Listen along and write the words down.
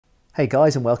Hey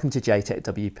guys, and welcome to JTech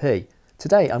WP.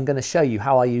 Today I'm going to show you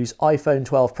how I use iPhone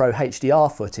 12 Pro HDR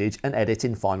footage and edit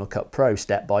in Final Cut Pro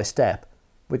step by step.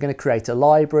 We're going to create a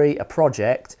library, a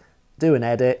project, do an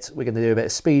edit, we're going to do a bit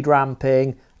of speed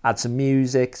ramping, add some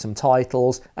music, some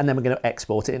titles, and then we're going to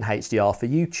export it in HDR for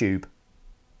YouTube.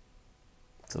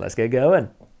 So let's get going.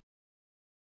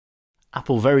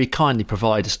 Apple very kindly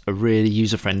provides us a really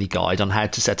user-friendly guide on how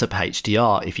to set up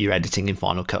HDR if you're editing in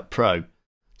Final Cut Pro.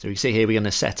 So you can see here we're going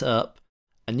to set up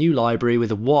a new library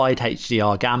with a wide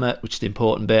HDR gamut, which is the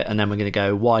important bit, and then we're going to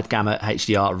go Wide Gamut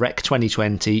HDR Rec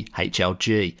 2020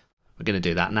 HLG. We're going to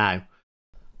do that now.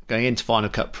 Going into Final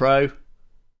Cut Pro,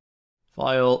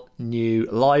 File, New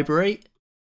Library.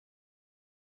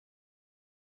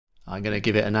 I'm going to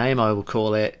give it a name. I will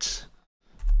call it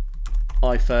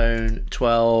iPhone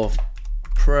 12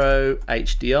 Pro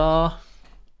HDR.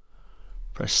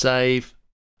 Press save,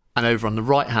 and over on the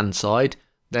right hand side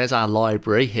there's our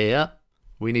library here.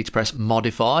 We need to press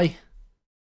modify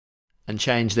and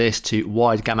change this to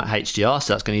Wide Gamut HDR,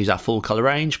 so that's going to use our full color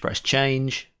range. Press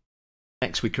change.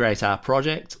 Next we create our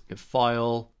project.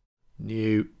 File,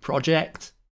 new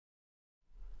project,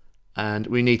 and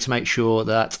we need to make sure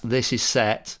that this is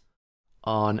set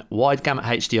on Wide Gamut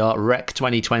HDR Rec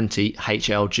 2020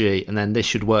 HLG, and then this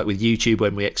should work with YouTube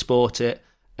when we export it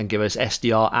and give us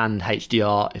SDR and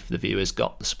HDR if the viewer's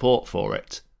got the support for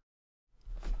it.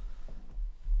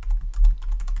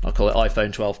 I'll call it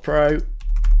iPhone 12 Pro,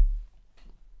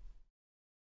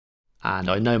 and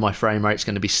I know my frame rate's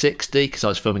going to be 60 because I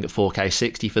was filming at 4K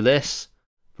 60 for this.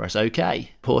 Press OK.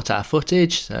 Import our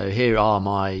footage. So here are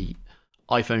my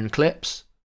iPhone clips.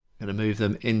 I'm going to move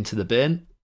them into the bin.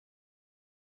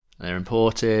 They're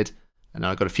imported, and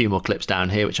I've got a few more clips down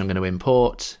here which I'm going to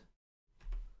import.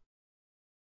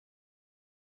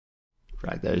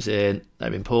 Drag those in,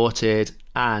 they're imported,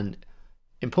 and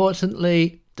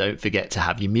importantly, don't forget to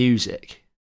have your music.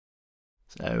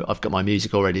 So I've got my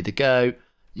music all ready to go.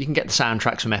 You can get the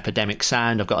soundtracks from Epidemic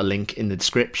Sound. I've got a link in the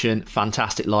description.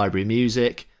 Fantastic library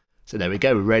music. So there we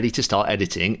go, we're ready to start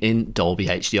editing in Dolby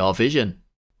HDR Vision.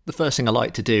 The first thing I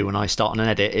like to do when I start on an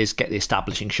edit is get the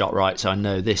establishing shot right, so I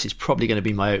know this is probably going to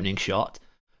be my opening shot.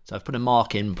 So I've put a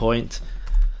mark in point.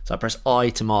 So I press I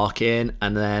to mark in,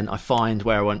 and then I find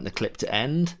where I want the clip to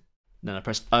end. And then I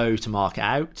press O to mark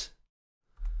out.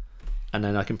 And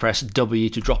then I can press W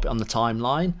to drop it on the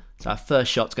timeline. So our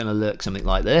first shot's going to look something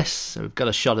like this. So we've got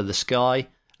a shot of the sky,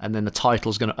 and then the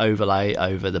title's going to overlay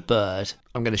over the bird.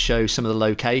 I'm going to show some of the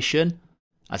location,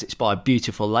 as it's by a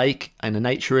beautiful lake in a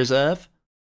nature reserve.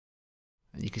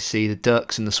 And you can see the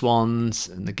ducks and the swans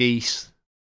and the geese.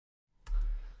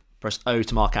 Press O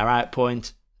to mark our out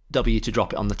point, W to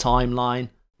drop it on the timeline.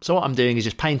 So what I'm doing is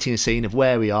just painting a scene of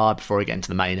where we are before I get into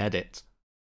the main edit.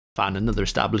 Found another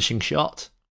establishing shot.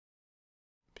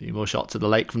 A few more shots of the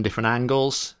lake from different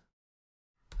angles.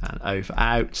 And O for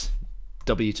out,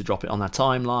 W to drop it on that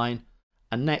timeline.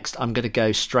 And next I'm going to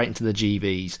go straight into the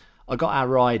GVs. I got our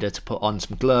rider to put on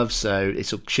some gloves, so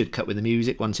it should cut with the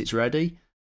music once it's ready.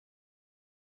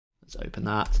 Let's open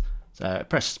that. So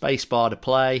press spacebar to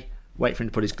play, wait for him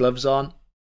to put his gloves on.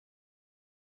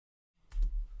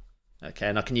 Okay,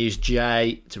 and I can use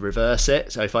J to reverse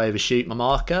it. So if I overshoot my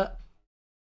marker,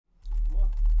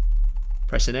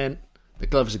 pressing in, the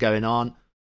gloves are going on.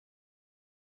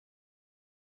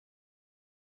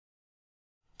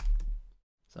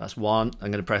 So that's one.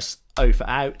 I'm going to press O for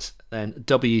out, then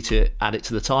W to add it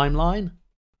to the timeline,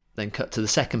 then cut to the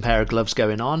second pair of gloves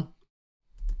going on.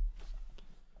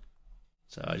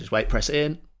 So I just wait, press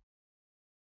in,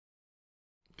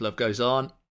 glove goes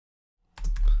on.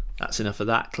 That's enough of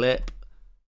that clip.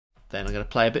 Then I'm going to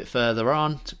play a bit further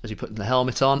on as you put the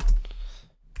helmet on.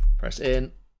 Press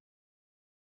in,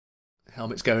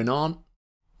 helmet's going on,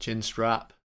 chin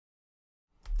strap.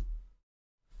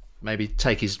 Maybe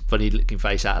take his funny looking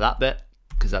face out of that bit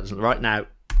because that doesn't look right. Now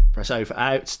press O for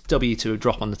out, W to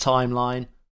drop on the timeline.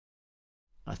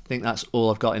 I think that's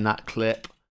all I've got in that clip.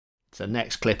 So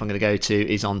next clip I'm going to go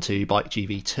to is onto Bike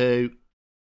GV2.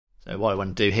 So what I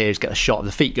want to do here is get a shot of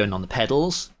the feet going on the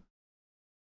pedals.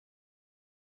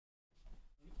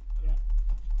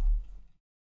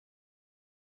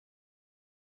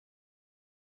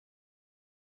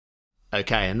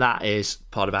 Okay, and that is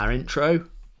part of our intro.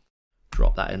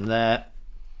 Drop that in there.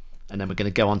 And then we're going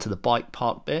to go on to the bike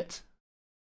park bit.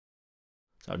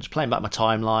 So I'm just playing back my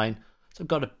timeline. So I've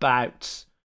got about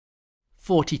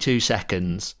 42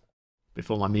 seconds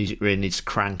before my music really needs to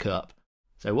crank up.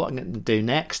 So what I'm going to do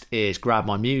next is grab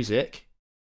my music.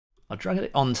 I'll drag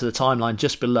it onto the timeline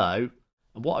just below.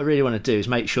 And what I really want to do is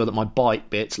make sure that my bike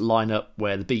bits line up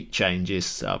where the beat changes.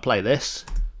 So I'll play this.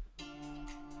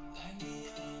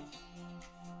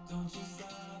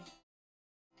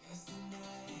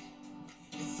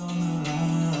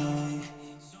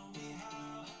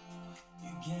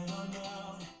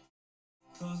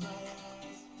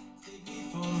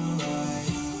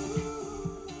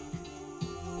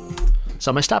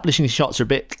 So my establishing shots are a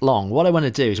bit long. What I want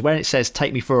to do is when it says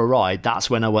take me for a ride, that's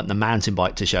when I want the mountain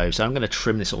bike to show. So I'm going to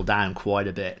trim this all down quite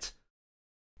a bit.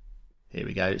 Here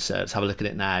we go. So let's have a look at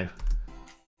it now.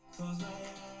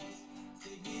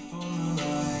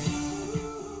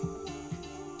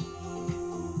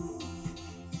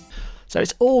 So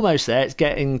it's almost there, it's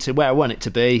getting to where I want it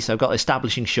to be. So I've got the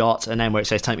establishing shot, and then where it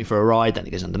says take me for a ride, then it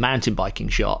goes on the mountain biking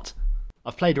shot.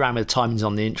 I've played around with the timings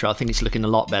on the intro, I think it's looking a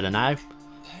lot better now.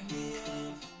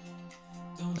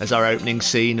 There's our opening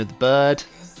scene of the bird.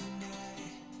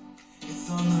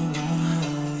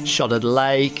 Shot of the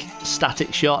lake,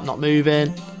 static shot, not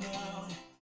moving.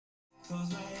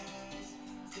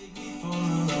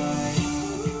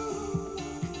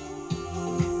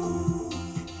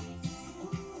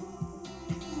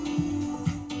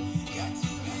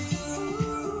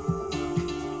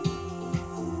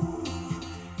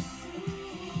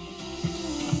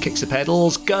 Kicks the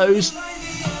pedals, goes.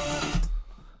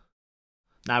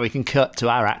 Now we can cut to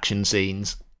our action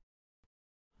scenes.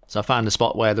 So I found a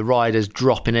spot where the rider's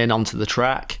dropping in onto the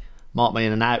track, mark my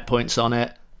in and out points on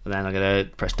it, and then I'm going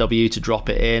to press W to drop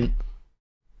it in.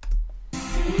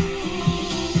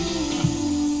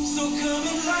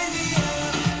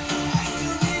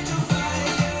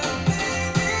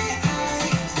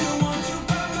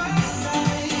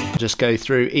 Just go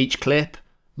through each clip,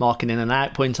 marking in and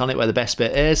out point on it where the best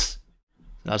bit is.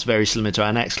 That's very similar to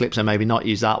our next clip, so maybe not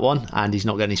use that one. And he's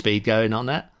not got any speed going on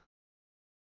it.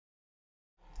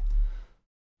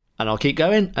 And I'll keep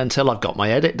going until I've got my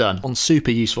edit done. One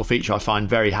super useful feature I find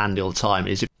very handy all the time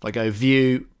is if I go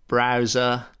View,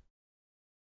 Browser,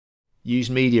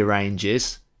 Use Media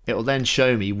Ranges, it will then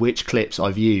show me which clips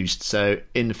I've used. So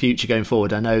in the future going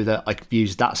forward, I know that I could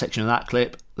use that section of that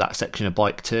clip, that section of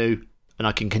Bike 2, and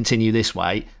I can continue this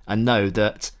way and know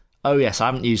that, oh yes, I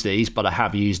haven't used these, but I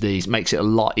have used these. Makes it a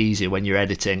lot easier when you're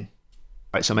editing.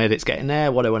 Right, so my edit's getting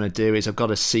there. What I want to do is I've got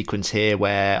a sequence here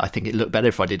where I think it'd look better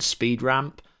if I did a speed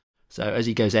ramp. So as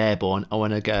he goes airborne, I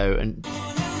want to go and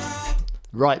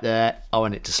right there, I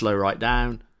want it to slow right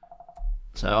down.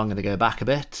 So I'm going to go back a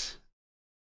bit.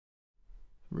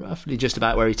 Roughly just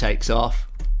about where he takes off.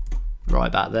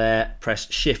 Right back there,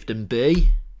 press Shift and B.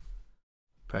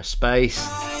 Press space.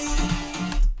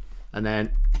 And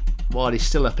then while he's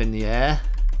still up in the air,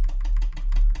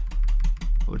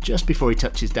 or just before he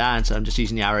touches down, so I'm just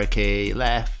using the arrow key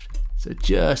left, so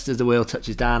just as the wheel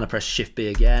touches down I press Shift B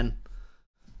again,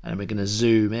 and we're going to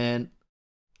zoom in,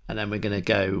 and then we're going to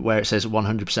go where it says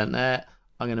 100% there.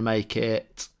 I'm going to make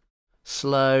it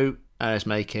slow, and let's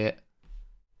make it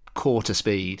quarter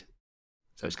speed,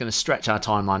 so it's going to stretch our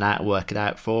timeline out and work it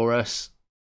out for us.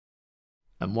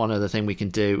 And one other thing we can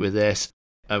do with this,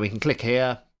 we can click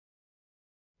here,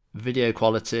 video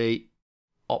quality,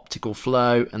 optical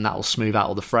flow, and that will smooth out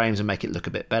all the frames and make it look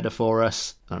a bit better for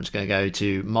us. I'm just going to go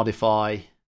to modify,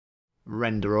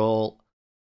 render all.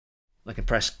 I can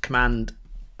press Command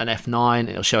and F9,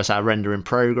 it'll show us our render in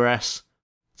progress.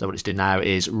 So what it's doing now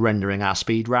is rendering our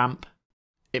speed ramp.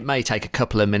 It may take a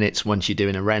couple of minutes once you're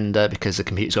doing a render because the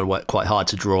computer's got to work quite hard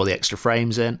to draw the extra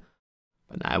frames in.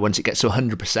 But now once it gets to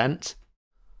 100%,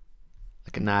 I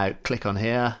can now click on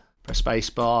here, press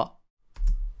spacebar.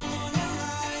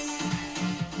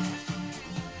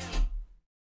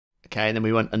 Okay, and then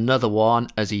we want another one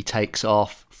as he takes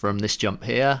off from this jump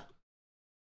here.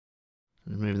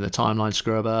 Removing the timeline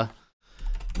scrubber.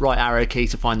 Right arrow key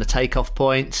to find the takeoff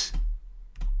point.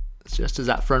 Just as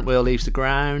that front wheel leaves the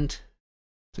ground.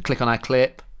 So click on our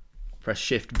clip, press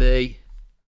Shift B,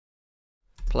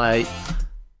 play.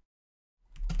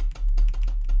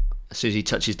 As soon as he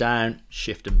touches down,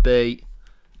 Shift and B,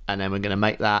 and then we're going to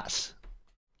make that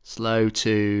slow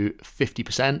to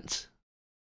 50%.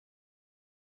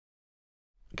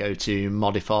 Go to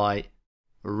modify,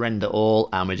 render all,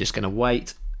 and we're just going to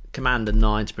wait. Command and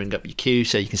 9 to bring up your queue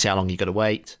so you can see how long you've got to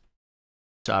wait.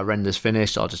 So our render's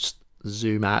finished. I'll just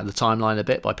zoom out the timeline a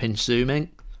bit by pinch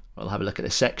zooming. We'll have a look at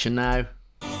this section now.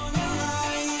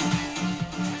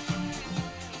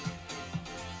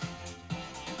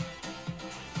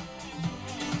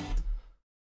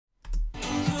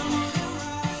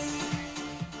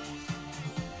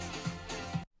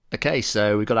 Okay,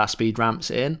 so we've got our speed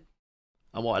ramps in.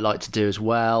 And what I like to do as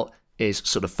well is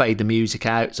sort of fade the music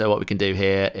out. So what we can do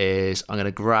here is I'm going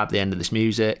to grab the end of this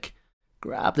music,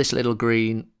 grab this little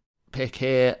green pick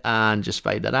here and just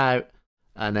fade that out.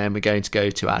 And then we're going to go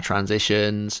to our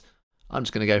transitions. I'm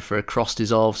just going to go for a cross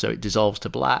dissolve so it dissolves to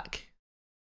black.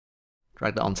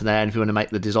 Drag that onto there, and if you want to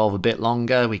make the dissolve a bit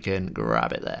longer, we can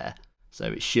grab it there. So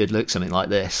it should look something like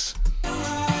this.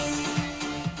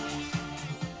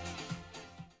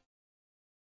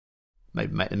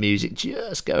 Maybe make the music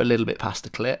just go a little bit past the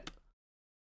clip.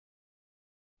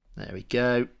 There we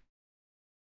go.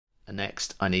 And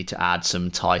next I need to add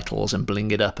some titles and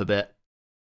bling it up a bit.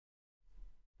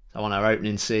 So on our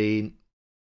opening scene,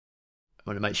 I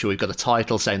want to make sure we've got a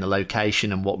title saying the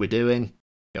location and what we're doing.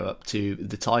 Go up to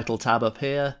the title tab up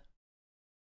here.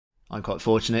 I'm quite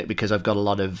fortunate because I've got a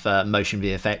lot of Motion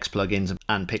VFX plugins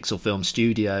and Pixel Film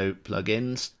Studio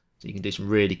plugins. So you can do some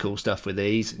really cool stuff with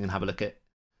these. You can have a look at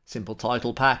Simple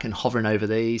Title Pack, and hovering over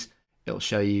these, it'll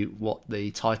show you what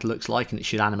the title looks like and it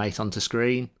should animate onto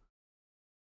screen.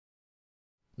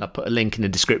 And I'll put a link in the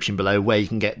description below where you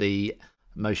can get the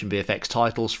Motion VFX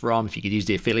titles from. If you could use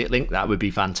the affiliate link, that would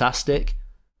be fantastic.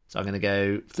 So I'm going to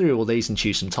go through all these and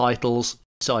choose some titles.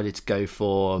 Decided to go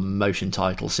for Motion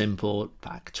Title Simple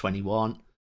Pack 21,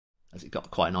 as it got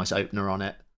quite a nice opener on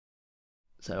it.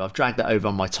 So I've dragged that over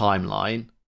on my timeline.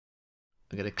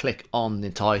 I'm going to click on the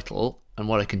title, and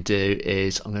what I can do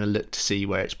is I'm going to look to see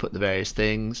where it's put the various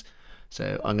things.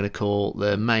 So I'm going to call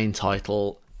the main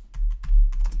title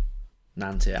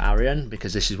Nantir Aryan,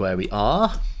 because this is where we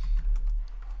are.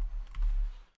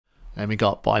 Then we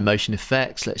got by Motion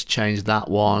Effects. Let's change that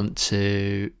one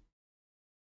to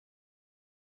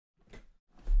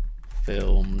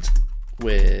filmed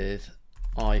with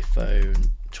iPhone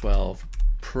 12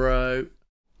 Pro.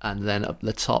 And then up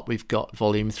the top we've got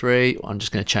volume 3. I'm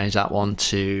just going to change that one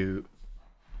to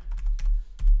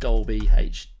Dolby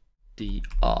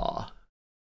HDR.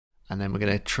 And then we're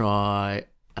going to try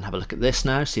and have a look at this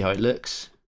now, see how it looks.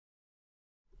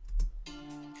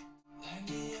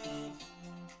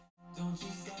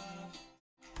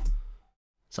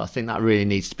 So I think that really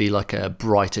needs to be like a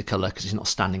brighter colour because it's not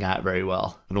standing out very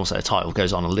well. And also the title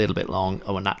goes on a little bit long.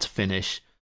 I want that to finish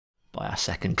by our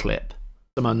second clip.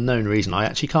 For some unknown reason, I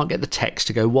actually can't get the text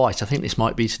to go white. I think this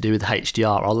might be to do with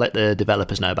HDR. I'll let the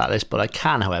developers know about this, but I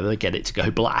can, however, get it to go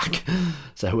black.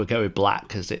 So we'll go with black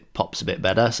because it pops a bit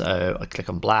better. So I click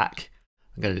on black.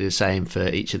 I'm going to do the same for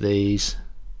each of these.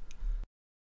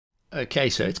 Okay,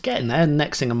 so it's getting there. The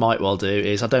next thing I might well do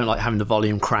is I don't like having the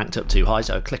volume cranked up too high,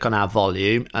 so I'll click on our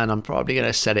volume and I'm probably going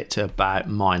to set it to about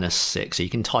 -6. So you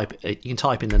can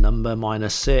type in the number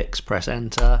 -6, press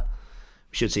enter.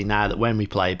 We should see now that when we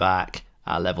play back,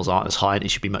 our levels aren't as high and it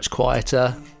should be much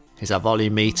quieter. Here's our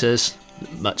volume meters,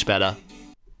 much better.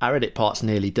 Our edit part's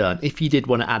nearly done. If you did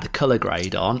want to add a color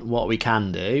grade on, what we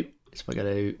can do is we're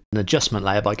going to do an adjustment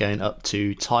layer by going up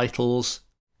to titles,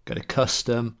 go to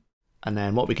custom. And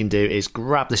then what we can do is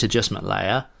grab this adjustment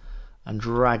layer and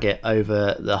drag it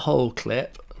over the whole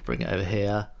clip, bring it over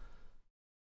here,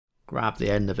 grab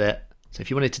the end of it. So if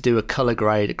you wanted to do a color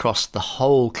grade across the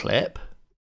whole clip,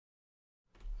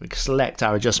 we can select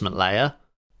our adjustment layer.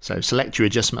 So select your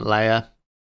adjustment layer,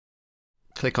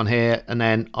 click on here, and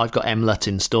then I've got MLUT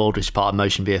installed, which is part of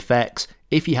Motion VFX.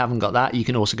 If you haven't got that, you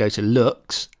can also go to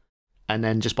Looks, and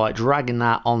then just by dragging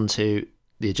that onto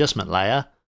the adjustment layer,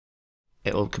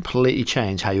 it will completely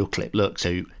change how your clip looks.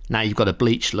 So now you've got a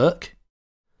bleached look.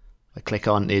 I click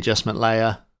on the adjustment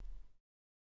layer,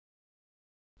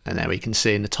 and there we can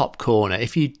see in the top corner,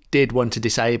 if you did want to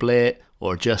disable it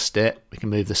or adjust it, we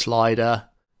can move the slider,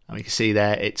 and we can see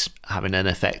there it's having an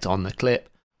effect on the clip.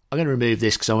 I'm going to remove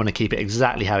this because I want to keep it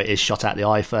exactly how it is shot at the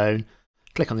iPhone.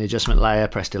 Click on the adjustment layer,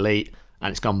 press delete,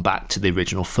 and it's gone back to the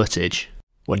original footage.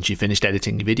 Once you've finished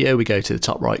editing the video, we go to the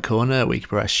top right corner, we can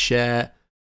press share.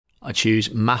 I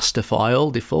choose master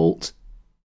file default.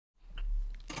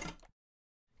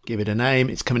 Give it a name.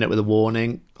 It's coming up with a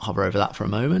warning. Hover over that for a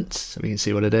moment so we can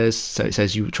see what it is. So it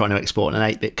says you're trying to export an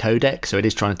 8-bit codec. So it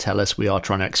is trying to tell us we are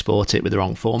trying to export it with the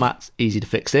wrong format. Easy to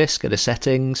fix this. Go to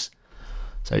settings.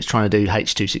 So it's trying to do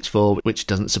H.264, which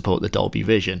doesn't support the Dolby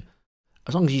Vision.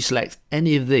 As long as you select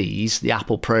any of these, the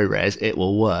Apple ProRes, it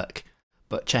will work.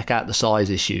 But check out the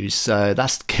size issues. So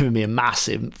that's giving me a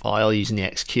massive file using the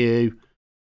XQ.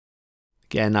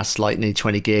 Again, that's like nearly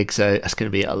 20 gig, so that's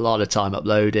going to be a lot of time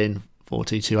uploading.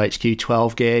 422HQ,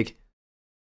 12 gig.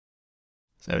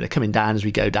 So they're coming down as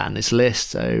we go down this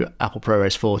list. So Apple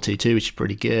ProRes 422, which is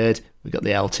pretty good. We've got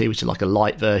the LT, which is like a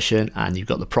light version, and you've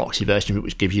got the proxy version,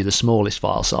 which gives you the smallest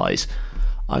file size.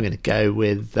 I'm going to go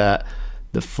with the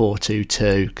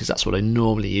 422 because that's what I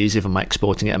normally use if I'm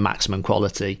exporting it at maximum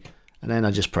quality. And then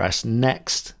I just press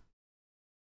next.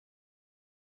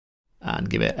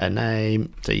 And give it a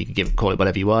name, so you can call it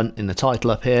whatever you want in the title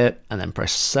up here, and then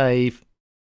press save.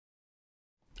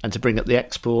 And to bring up the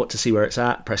export to see where it's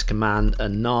at, press Command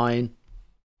and 9.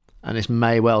 And this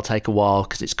may well take a while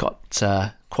because it's got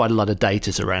quite a lot of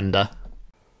data to render.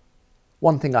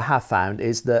 One thing I have found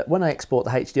is that when I export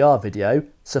the HDR video,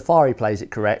 Safari plays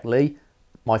it correctly,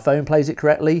 my phone plays it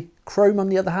correctly, Chrome, on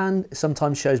the other hand,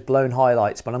 sometimes shows blown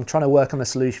highlights, but I'm trying to work on a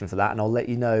solution for that, and I'll let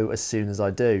you know as soon as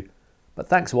I do. But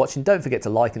thanks for watching. Don't forget to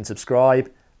like and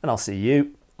subscribe, and I'll see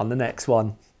you on the next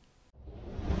one.